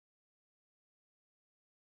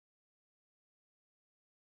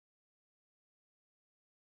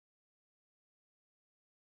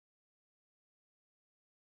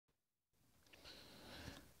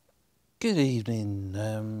Good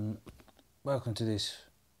evening. Welcome to this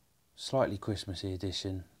slightly Christmassy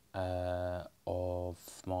edition of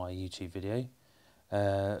my YouTube video,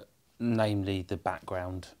 namely the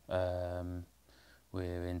background.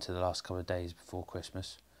 We're into the last couple of days before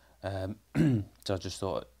Christmas, so I just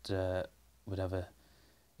thought would have an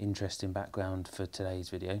interesting background for today's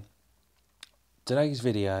video. Tonight's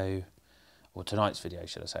video,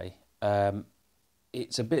 should I say,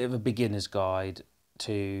 it's a bit of a beginner's guide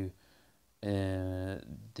to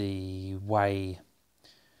the way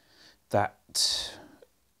that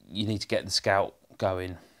you need to get the Scout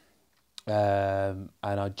going, and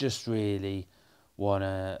I just really want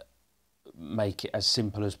to make it as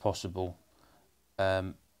simple as possible.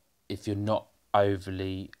 If you're not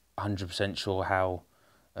overly 100% sure how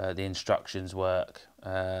the instructions work,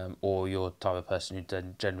 or you're the type of person who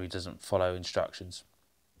generally doesn't follow instructions.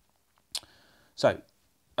 So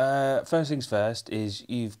first things first is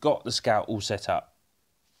you've got the Scout all set up.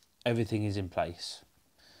 Everything is in place.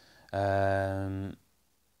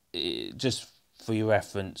 Just for your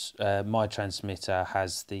reference, my transmitter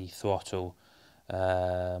has the throttle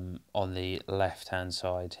on the left hand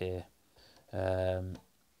side here,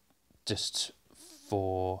 just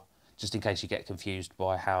in case you get confused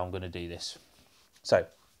by how I'm going to do this. So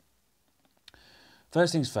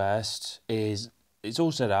first things first is it's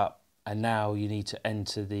all set up. And now you need to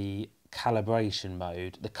enter the calibration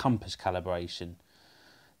mode, the compass calibration.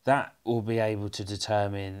 That will be able to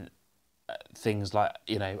determine things like,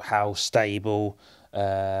 how stable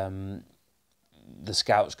the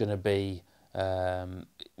Scout's going to be,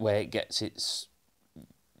 where it gets its,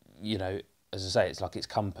 as I say, it's like its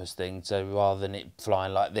compass thing. So rather than it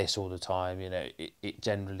flying like this all the time, it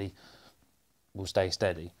generally will stay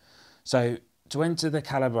steady. So to enter the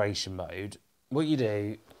calibration mode, what you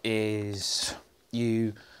do is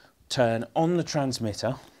you turn on the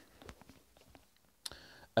transmitter,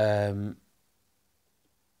 and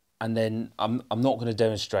then I'm not going to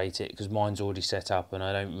demonstrate it because mine's already set up and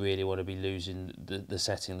I don't really want to be losing the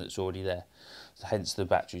setting that's already there, so hence the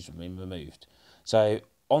batteries have been removed. So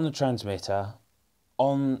on the transmitter,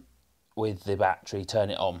 on with the battery, turn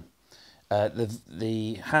it on.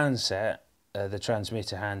 The handset, the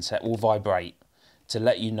transmitter handset will vibrate to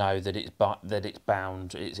let you know that it's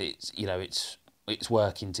bound, it's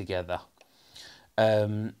working together.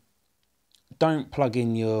 Don't plug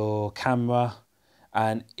in your camera,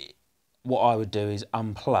 and what I would do is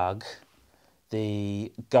unplug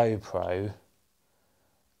the GoPro,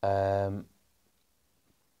 the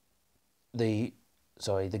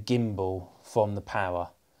gimbal from the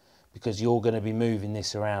power, because you're going to be moving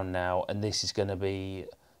this around now, and this is going to be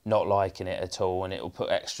not liking it at all, and it will put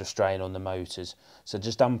extra strain on the motors. So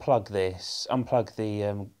just unplug this, unplug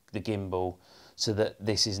the gimbal, so that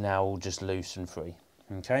this is now all just loose and free.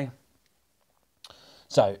 Okay.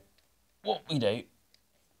 So what we do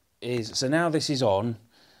is, so now this is on,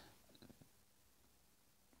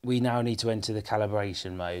 we now need to enter the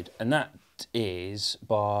calibration mode, and that is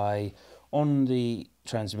by, on the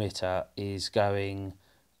transmitter, is going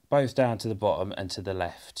both down to the bottom and to the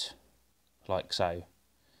left, like so.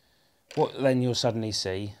 What then you'll suddenly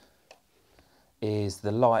see is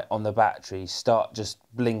the light on the battery start just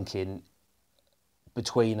blinking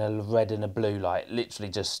between a red and a blue light,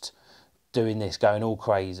 literally just doing this, going all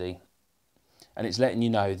crazy. And it's letting you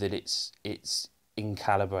know that it's in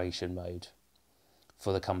calibration mode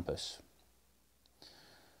for the compass.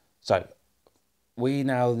 So we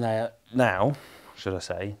now should I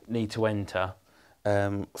say, need to enter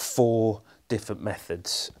 4 different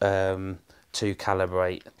methods to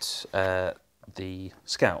calibrate the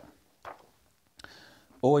Scout.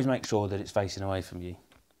 Always make sure that it's facing away from you.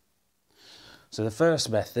 So the first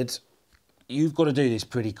method, you've got to do this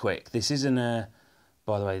pretty quick. This isn't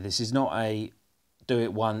by the way, this is not a do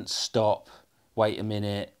it once, stop, wait a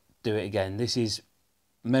minute, do it again. This is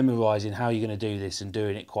memorising how you're going to do this and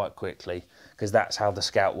doing it quite quickly, because that's how the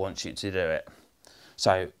Scout wants you to do it.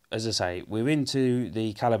 So as I say, we're into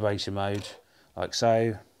the calibration mode, like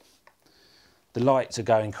so. The lights are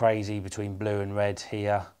going crazy between blue and red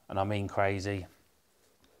here, and I mean crazy.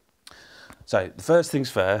 So the first things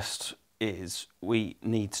first is we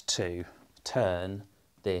need to turn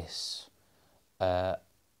this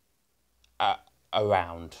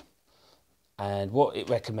around. And what it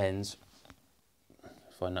recommends,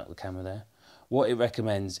 find out the camera there, what it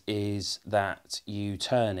recommends is that you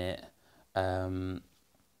turn it and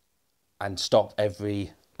stop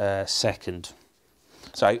every second.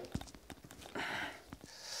 So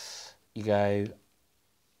you go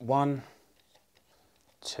 1,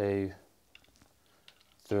 2,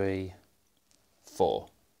 3, 4.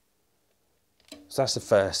 So that's the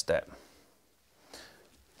first step.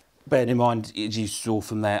 bearing in mind, as you saw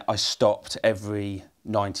from there, I stopped every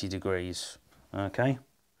 90 degrees, okay?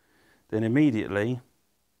 Then immediately,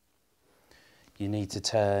 you need to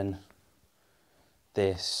turn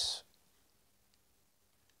this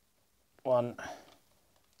 1,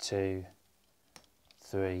 2,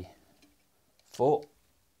 3, 4.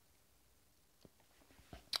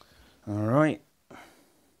 All right.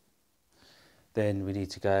 Then we need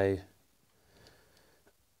to go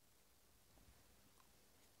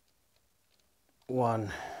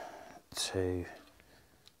 1, 2,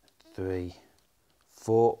 3,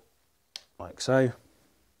 4, like so.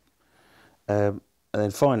 And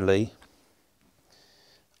then finally,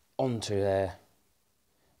 onto there,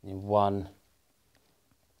 1,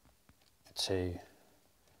 2,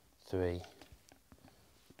 3,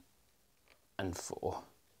 and 4.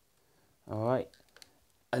 All right.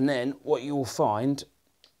 And then what you will find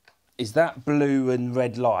is that blue and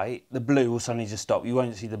red light, the blue will suddenly just stop. You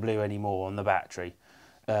won't see the blue anymore on the battery.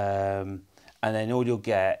 And then all you'll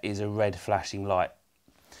get is a red flashing light.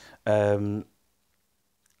 And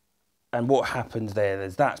what happens there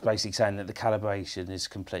is that's basically saying that the calibration is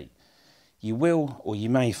complete. You will, or you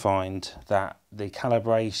may find that the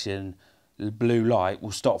calibration blue light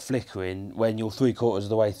will stop flickering when you're 3/4 of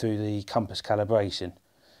the way through the compass calibration.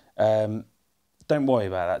 Don't worry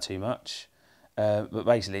about that too much, but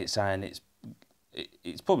basically it's saying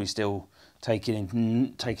it's probably still taking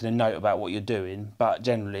a note about what you're doing, but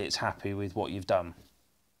generally it's happy with what you've done.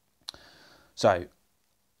 So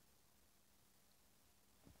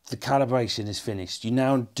the calibration is finished. You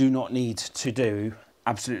now do not need to do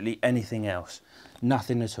absolutely anything else,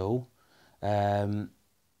 nothing at all.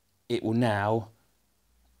 It will now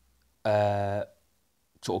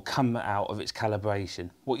sort of come out of its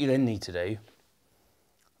calibration. What you then need to do,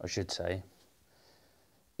 I should say,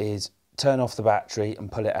 is turn off the battery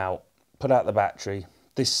and pull it out. Put out the battery.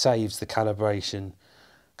 This saves the calibration,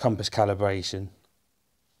 compass calibration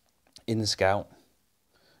in the Scout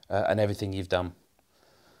and everything you've done.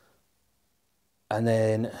 And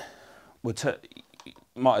then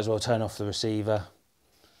might as well turn off the receiver.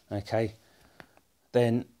 Okay.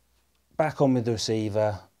 Then back on with the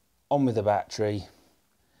receiver, on with the battery,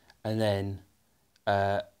 and then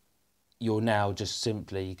you're now just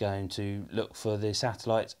simply going to look for the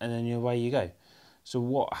satellites, and then away you go. So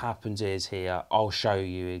what happens is here, I'll show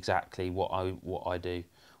you exactly what I do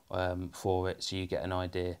for it, so you get an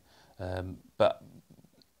idea. But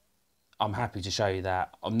I'm happy to show you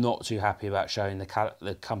that. I'm not too happy about showing the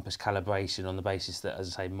compass calibration on the basis that,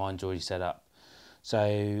 as I say, mine's already set up.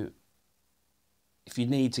 So if you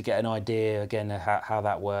need to get an idea again of how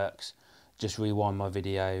that works, just rewind my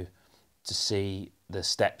video to see the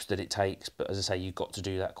steps that it takes. But as I say, you've got to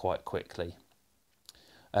do that quite quickly.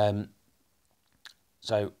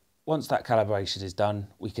 So once that calibration is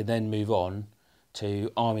done, we can then move on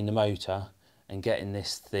to arming the motor and getting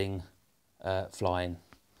this thing flying.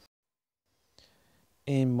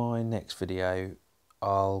 In my next video,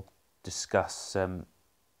 I'll discuss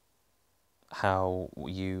how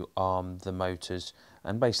you arm the motors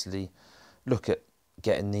and basically look at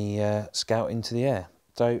getting the Scout into the air.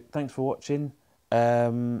 So thanks for watching,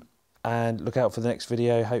 and look out for the next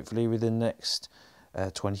video, hopefully within the next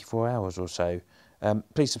 24 hours or so.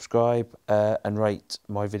 Please subscribe and rate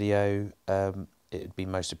my video, it would be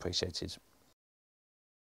most appreciated.